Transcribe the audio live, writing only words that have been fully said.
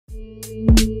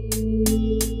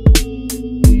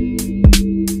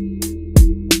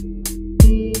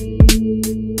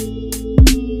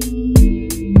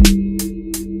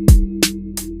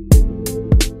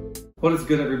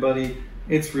good, everybody?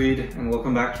 It's Reed and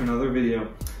welcome back to another video.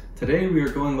 Today we are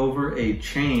going over a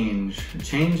change.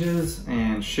 Changes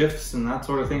and shifts and that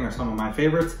sort of thing are some of my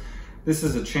favorites. This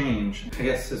is a change. I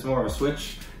guess it's more of a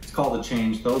switch. It's called a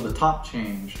change though, the top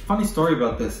change. Funny story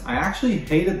about this, I actually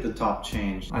hated the top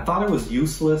change. I thought it was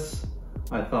useless.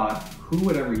 I thought, who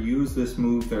would ever use this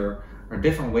move? There are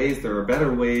different ways, there are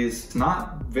better ways. It's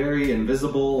not very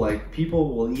invisible, like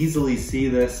people will easily see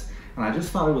this. And I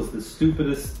just thought it was the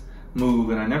stupidest move,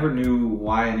 and I never knew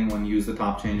why anyone used the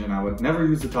top change, and I would never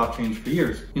use the top change for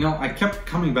years. You know, I kept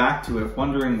coming back to it,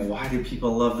 wondering why do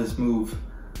people love this move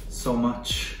so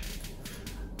much?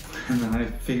 And then I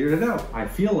figured it out. I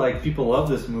feel like people love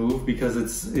this move because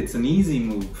it's an easy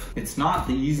move. It's not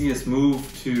the easiest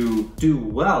move to do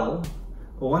well,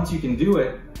 but once you can do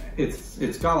it,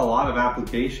 it's got a lot of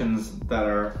applications that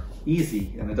are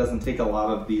easy, and it doesn't take a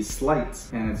lot of these sleights,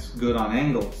 and it's good on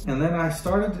angles. And then I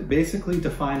started basically to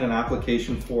find an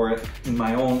application for it in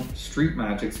my own street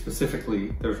magic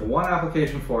specifically. There's one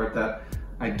application for it that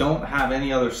I don't have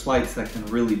any other sleights that can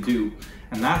really do,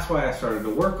 and that's why I started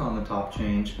to work on the top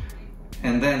change,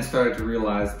 and then started to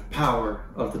realize the power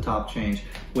of the top change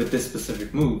with this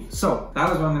specific move. So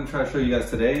that is what I'm going to try to show you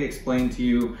guys today, explain to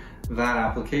you that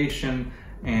application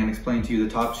and explain to you the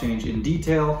top change in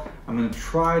detail. I'm going to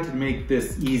try to make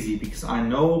this easy because I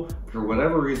know for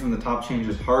whatever reason the top change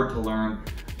is hard to learn.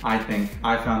 I think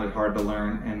I found it hard to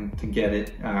learn and to get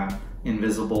it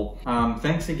invisible.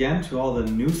 Thanks again to all the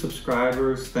new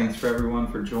subscribers. Thanks for everyone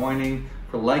for joining,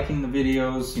 for liking the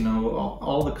videos, you know,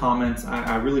 all the comments.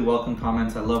 I really welcome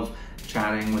comments. I love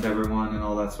chatting with everyone and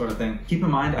all that sort of thing. Keep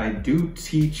in mind, I do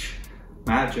teach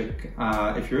magic.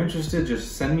 If you're interested,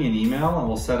 just send me an email and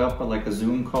we'll set up like a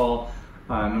Zoom call.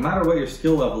 No matter what your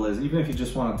skill level is, even if you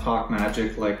just want to talk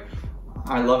magic, like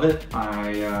I love it.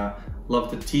 I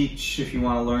love to teach if you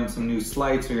want to learn some new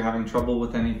sleights or you're having trouble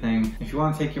with anything. If you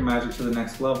want to take your magic to the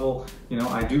next level, you know,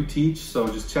 I do teach, so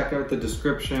just check out the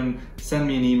description, send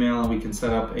me an email, and we can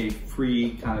set up a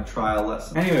free kind of trial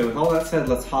lesson. Anyway, with all that said,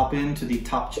 let's hop into the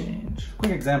top change.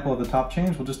 Quick example of the top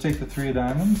change, we'll just take the 3 of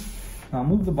diamonds. I'll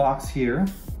move the box here.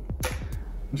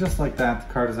 Just like that,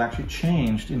 the card is actually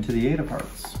changed into the 8 of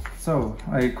hearts. So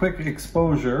a quick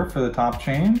exposure for the top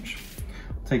change.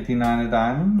 Take the 9 of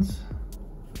diamonds.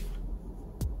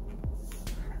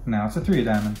 Now it's a 3 of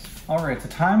diamonds. All right,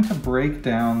 it's time to break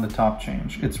down the top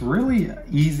change. It's really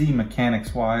easy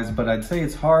mechanics wise, but I'd say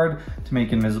it's hard to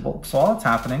make invisible. So all that's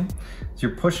happening is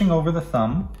you're pushing over the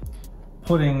thumb,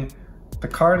 putting the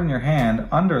card in your hand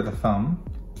under the thumb,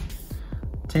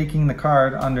 taking the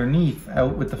card underneath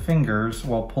out with the fingers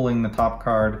while pulling the top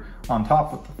card on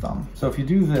top with the thumb. So if you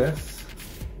do this,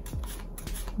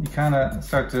 you kind of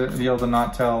start to be able to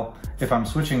not tell if I'm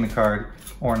switching the card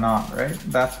or not, right?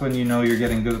 That's when you know you're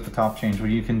getting good at the top change,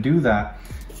 when you can do that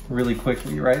really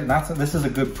quickly, right? And this is a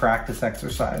good practice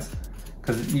exercise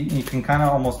because you can kind of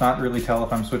almost not really tell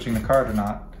if I'm switching the card or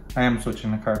not. I am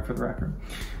switching the card for the record.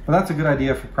 But that's a good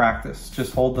idea for practice.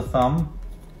 Just hold the thumb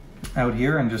out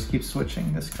here and just keep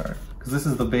switching this card because this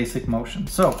is the basic motion.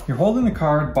 So you're holding the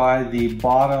card by the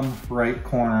bottom right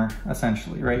corner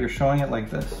essentially, right? You're showing it like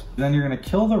this. Then you're going to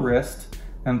kill the wrist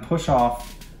and push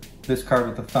off this card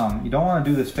with the thumb. You don't want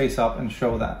to do this face up and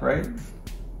show that, right?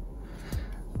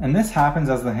 And this happens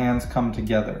as the hands come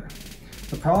together.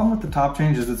 The problem with the top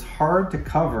change is it's hard to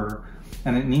cover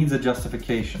and it needs a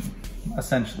justification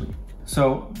essentially.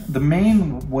 So the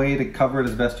main way to cover it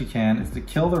as best you can is to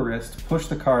kill the wrist, push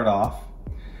the card off,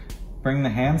 bring the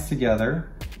hands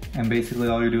together, and basically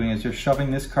all you're doing is you're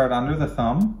shoving this card under the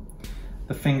thumb.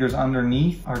 The fingers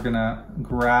underneath are gonna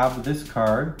grab this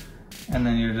card, and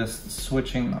then you're just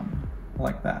switching them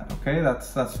like that, okay?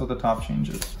 That's what the top change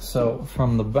is. So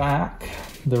from the back,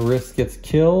 the wrist gets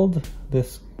killed.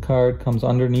 This card comes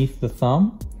underneath the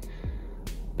thumb.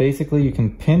 Basically, you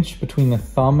can pinch between the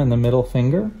thumb and the middle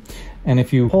finger. And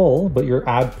if you pull, but you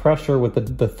add pressure with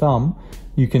the thumb,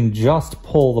 you can just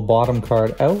pull the bottom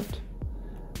card out,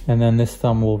 and then this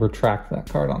thumb will retract that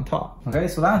card on top. Okay,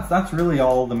 so that's really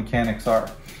all the mechanics are.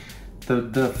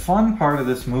 The fun part of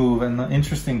this move and the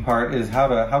interesting part is how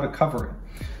to cover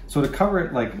it. So to cover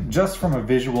it, like just from a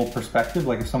visual perspective,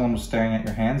 like if someone was staring at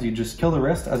your hands, you just kill the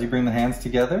wrist as you bring the hands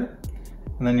together,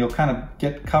 and then you'll kind of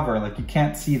get cover, like you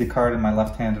can't see the card in my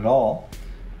left hand at all.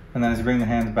 And then as you bring the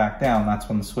hands back down, that's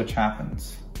when the switch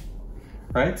happens,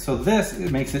 right? So this, it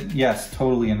makes it, yes,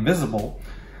 totally invisible.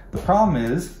 The problem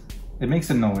is, it makes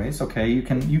a noise, okay? You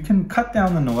can cut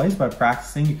down the noise by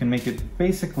practicing. You can make it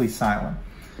basically silent.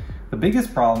 The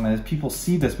biggest problem is people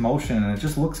see this motion and it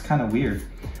just looks kind of weird.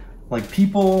 Like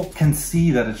people can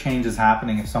see that a change is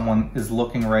happening if someone is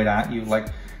looking right at you. Like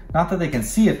not that they can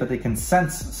see it, but they can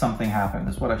sense something happen,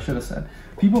 is what I should have said.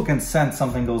 People can sense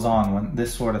something goes on when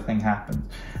this sort of thing happens.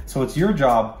 So it's your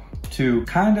job to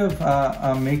kind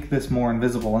of make this more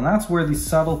invisible. And that's where these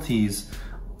subtleties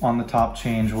on the top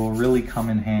change will really come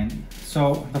in handy.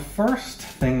 So the first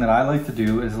thing that I like to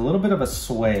do is a little bit of a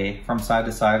sway from side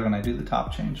to side when I do the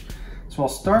top change. So I'll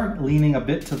start leaning a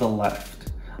bit to the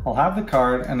left. I'll have the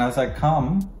card, and as I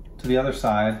come to the other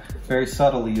side, very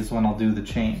subtly is when I'll do the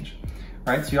change.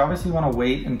 Right, so you obviously want to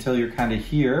wait until you're kind of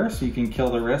here so you can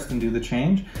kill the wrist and do the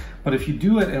change. But if you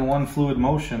do it in one fluid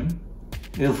motion,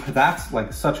 that's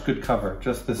like such good cover,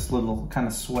 just this little kind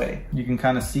of sway. You can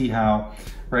kind of see how,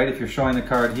 right, if you're showing the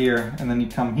card here and then you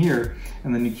come here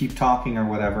and then you keep talking or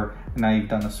whatever, and now you've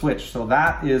done the switch. So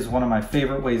that is one of my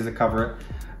favorite ways to cover it.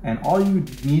 And all you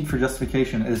need for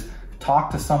justification is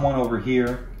talk to someone over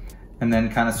here and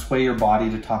then kind of sway your body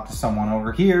to talk to someone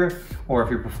over here. Or if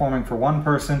you're performing for one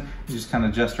person, you just kind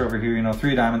of gesture over here, you know,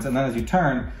 3 diamonds. And then as you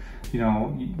turn, you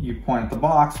know, you point at the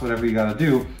box, whatever you got to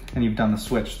do, and you've done the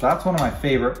switch. So that's one of my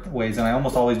favorite ways. And I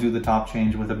almost always do the top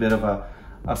change with a bit of a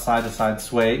side-to-side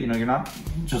sway. You know, you're not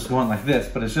just going like this,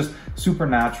 but it's just super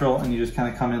natural, and you just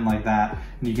kind of come in like that,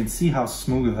 and you can see how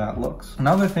smooth that looks.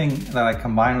 Another thing that I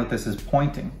combine with this is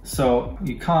pointing. So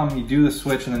you come, you do the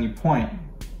switch, and then you point,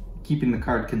 keeping the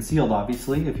card concealed,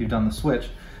 obviously, if you've done the switch.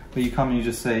 But you come and you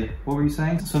just say, what were you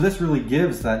saying? So this really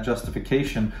gives that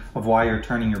justification of why you're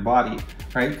turning your body,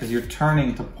 right? Because you're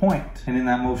turning to point, and in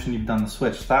that motion you've done the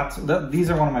switch. These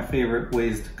are one of my favorite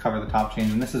ways to cover the top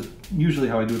change, and this is usually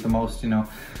how I do it the most, you know.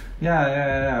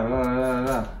 Yeah, blah, blah,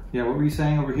 blah. Yeah, what were you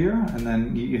saying over here? And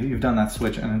then you've done that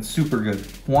switch, and it's super good.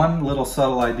 One little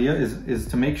subtle idea is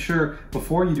to make sure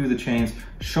before you do the change,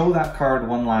 show that card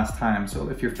one last time. So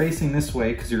if you're facing this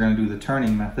way, because you're gonna do the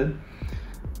turning method,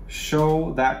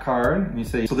 show that card and you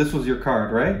say, so this was your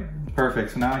card, right?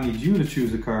 Perfect. So now I need you to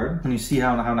choose a card. And you see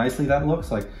how nicely that looks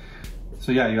like.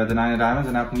 So yeah, you had the 9 of diamonds,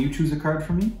 and now can you choose a card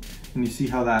for me? And you see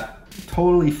how that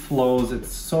totally flows.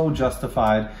 It's so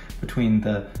justified between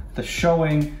the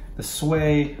showing, the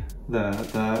sway,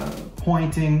 the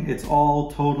pointing. It's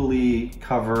all totally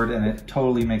covered, and it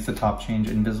totally makes the top change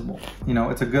invisible. You know,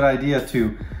 it's a good idea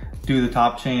to do the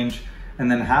top change and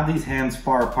then have these hands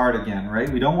far apart again, right?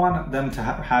 We don't want them to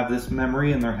have this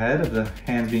memory in their head of the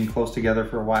hands being close together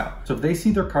for a while. So if they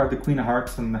see their card, the Queen of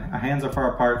Hearts, and the hands are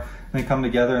far apart, and they come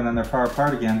together and then they're far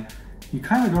apart again, you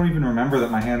kind of don't even remember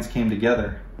that my hands came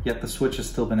together, yet the switch has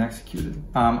still been executed.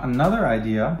 Another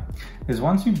idea is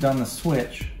once you've done the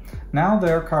switch, now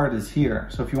their card is here.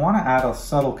 So if you want to add a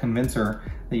subtle convincer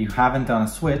that you haven't done a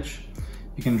switch,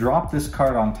 you can drop this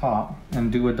card on top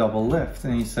and do a double lift,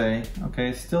 and you say,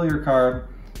 okay, still your card,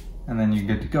 and then you're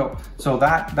good to go. So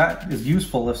that is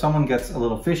useful if someone gets a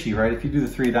little fishy, right? If you do the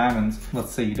 3 diamonds,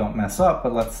 let's say you don't mess up,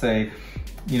 but let's say,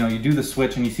 you know, you do the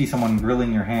switch and you see someone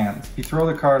grilling your hands. You throw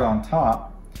the card on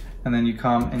top, and then you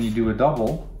come and you do a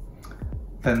double,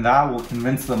 then that will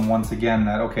convince them once again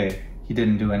that, okay, he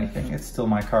didn't do anything. It's still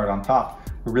my card on top.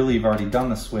 But really, you've already done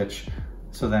the switch.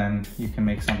 So then you can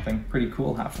make something pretty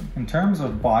cool happen. In terms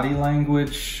of body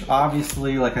language,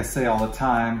 obviously, like I say all the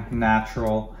time,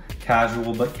 natural,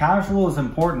 casual, but casual is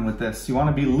important with this. You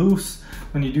want to be loose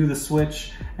when you do the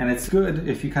switch, and it's good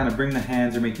if you kind of bring the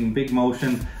hands, you're making big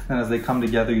motions, and as they come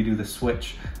together, you do the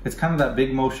switch. It's kind of that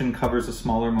big motion covers a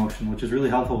smaller motion, which is really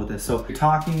helpful with this. So you're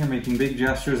talking, you're making big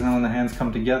gestures, and then when the hands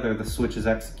come together, the switch is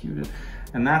executed.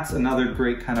 And that's another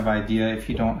great kind of idea if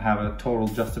you don't have a total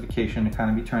justification to kind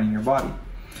of be turning your body.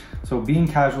 So being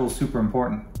casual is super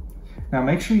important. Now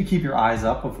make sure you keep your eyes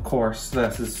up, of course.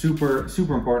 This is super,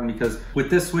 super important because with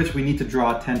this switch, we need to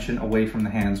draw attention away from the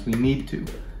hands. We need to.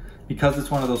 Because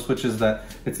it's one of those switches that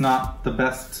it's not the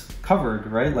best covered,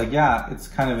 right? Like, yeah, it's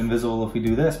kind of invisible if we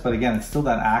do this, but again, it's still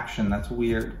that action that's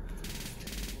weird.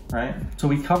 Right? So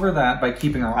we cover that by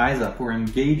keeping our eyes up. We're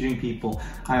engaging people.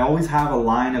 I always have a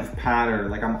line of patter.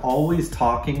 Like I'm always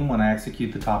talking when I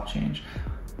execute the top change.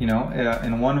 You know,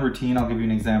 in one routine, I'll give you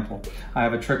an example. I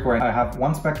have a trick where I have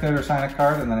one spectator sign a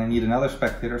card and then I need another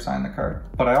spectator sign the card.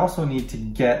 But I also need to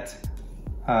get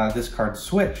this card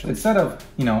switched. Instead of,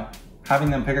 you know, having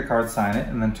them pick a card, sign it,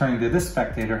 and then turning to this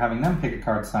spectator, having them pick a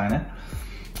card, sign it.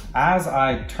 As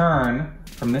I turn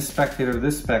from this spectator to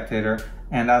this spectator,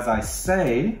 and as I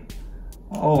say,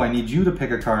 oh, I need you to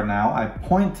pick a card now, I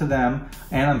point to them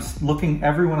and I'm looking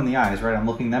everyone in the eyes, right? I'm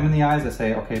looking them in the eyes. I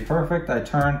say, okay, perfect. I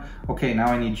turn. Okay, now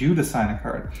I need you to sign a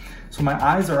card. So my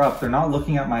eyes are up. They're not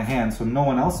looking at my hands. So no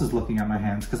one else is looking at my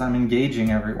hands because I'm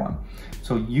engaging everyone.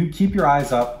 So you keep your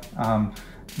eyes up.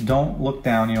 don't look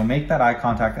down, you know, make that eye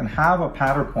contact and have a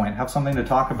patter point, have something to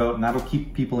talk about, and that'll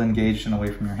keep people engaged and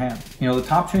away from your hand. You know, the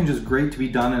top change is great to be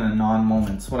done in a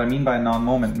non-moment. So what I mean by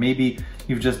non-moment, maybe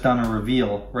you've just done a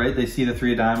reveal, right? They see the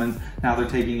 3 of diamonds, now they're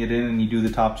taking it in and you do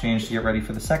the top change to get ready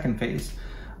for the second phase.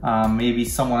 Maybe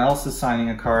someone else is signing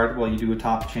a card while you do a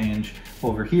top change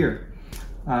over here.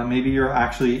 Maybe you're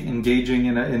actually engaging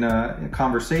in a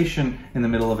conversation in the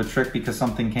middle of a trick because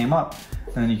something came up,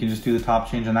 and then you can just do the top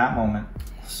change in that moment.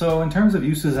 So in terms of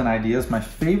uses and ideas, my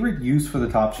favorite use for the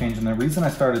top change, and the reason I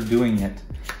started doing it,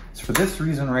 is for this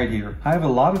reason right here. I have a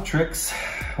lot of tricks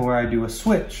where I do a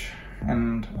switch,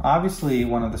 and obviously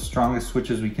one of the strongest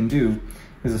switches we can do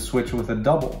is a switch with a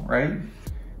double, right?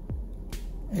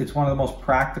 It's one of the most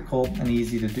practical and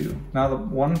easy to do. Now, the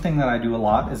one thing that I do a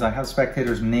lot is I have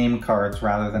spectators name cards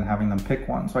rather than having them pick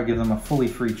one. So I give them a fully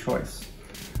free choice.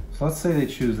 So let's say they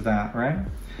choose that, right?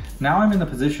 Now I'm in the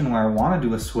position where I want to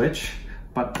do a switch,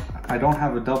 but I don't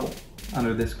have a double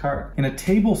under this card. In a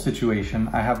table situation,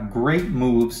 I have great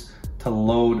moves to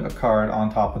load a card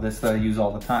on top of this that I use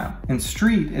all the time. In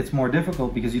street, it's more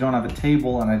difficult because you don't have a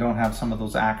table and I don't have some of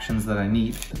those actions that I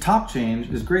need. The top change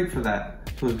is great for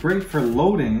that. So it's great for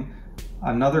loading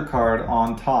another card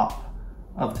on top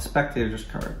of the spectator's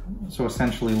card. So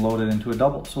essentially load it into a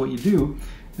double. So what you do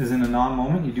is in a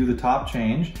non-moment, you do the top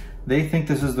change. They think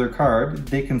this is their card.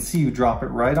 They can see you drop it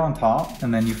right on top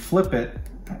and then you flip it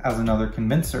as another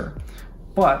convincer.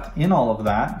 But in all of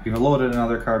that, you've loaded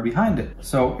another card behind it.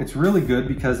 So it's really good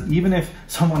because even if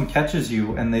someone catches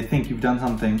you and they think you've done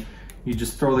something, you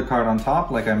just throw the card on top,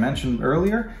 like I mentioned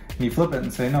earlier, and you flip it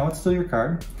and say, no, it's still your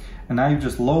card. And now you've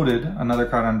just loaded another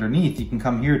card underneath. You can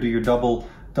come here, do your double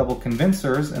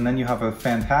convincers, and then you have a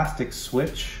fantastic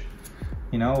switch,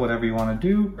 you know, whatever you want to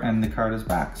do, and the card is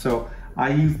back. So I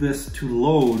use this to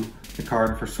load the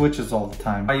card for switches all the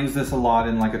time. I use this a lot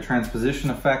in like a transposition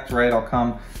effect, right? I'll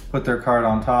come, put their card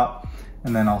on top,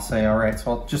 and then I'll say, all right,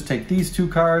 so I'll just take these 2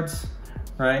 cards,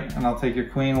 right? And I'll take your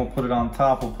queen, we'll put it on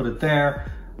top, we'll put it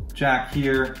there, jack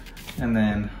here, and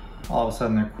then all of a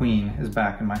sudden their queen is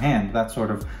back in my hand. That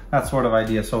sort of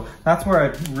idea. So that's where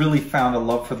I've really found a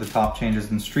love for the top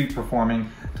changes in street performing,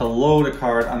 to load a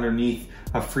card underneath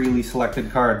a freely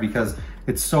selected card, because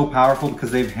it's so powerful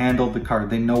because they've handled the card.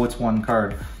 They know it's one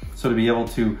card. So to be able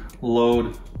to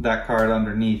load that card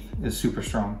underneath is super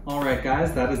strong. All right,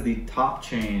 guys, that is the top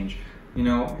change. You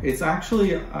know, it's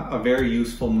actually a very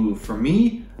useful move. For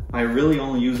me, I really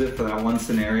only use it for that one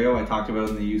scenario I talked about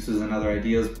in the uses and other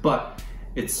ideas, but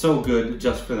it's so good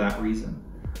just for that reason.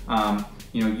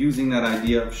 You know, using that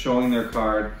idea of showing their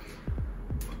card,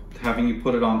 having you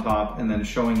put it on top, and then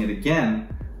showing it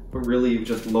again, but really you've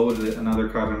just loaded another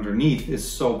card underneath is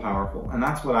so powerful. And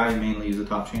that's what I mainly use the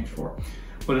top change for.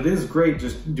 But it is great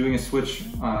just doing a switch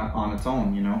on its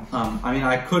own, you know? I mean,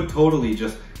 I could totally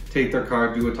just take their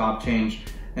card, do a top change,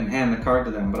 and hand the card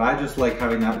to them, but I just like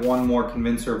having that one more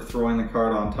convincer of throwing the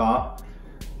card on top,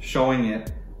 showing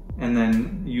it, and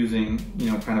then using,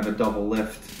 you know, kind of a double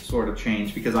lift sort of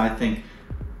change, because I think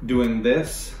doing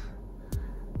this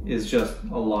is just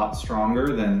a lot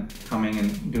stronger than coming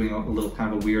and doing a little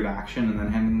kind of a weird action and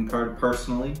then handing the card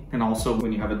personally. And also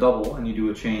when you have a double and you do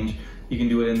a change, you can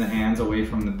do it in the hands away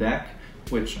from the deck,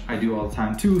 which I do all the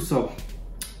time too. So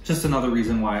just another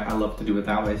reason why I love to do it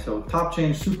that way. So top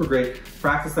change, super great.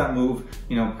 Practice that move,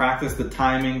 you know, practice the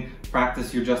timing,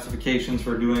 practice your justifications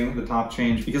for doing the top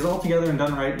change, because altogether and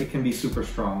done right, it can be super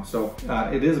strong. So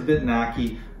it is a bit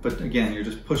knacky, but again, you're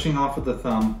just pushing off with the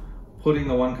thumb, putting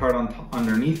the one card on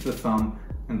underneath the thumb,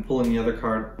 and pulling the other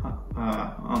card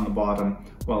on the bottom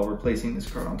while replacing this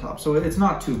card on top. So it's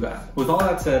not too bad. With all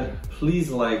that said,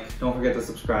 please like, don't forget to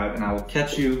subscribe, and I will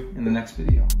catch you in the next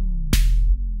video.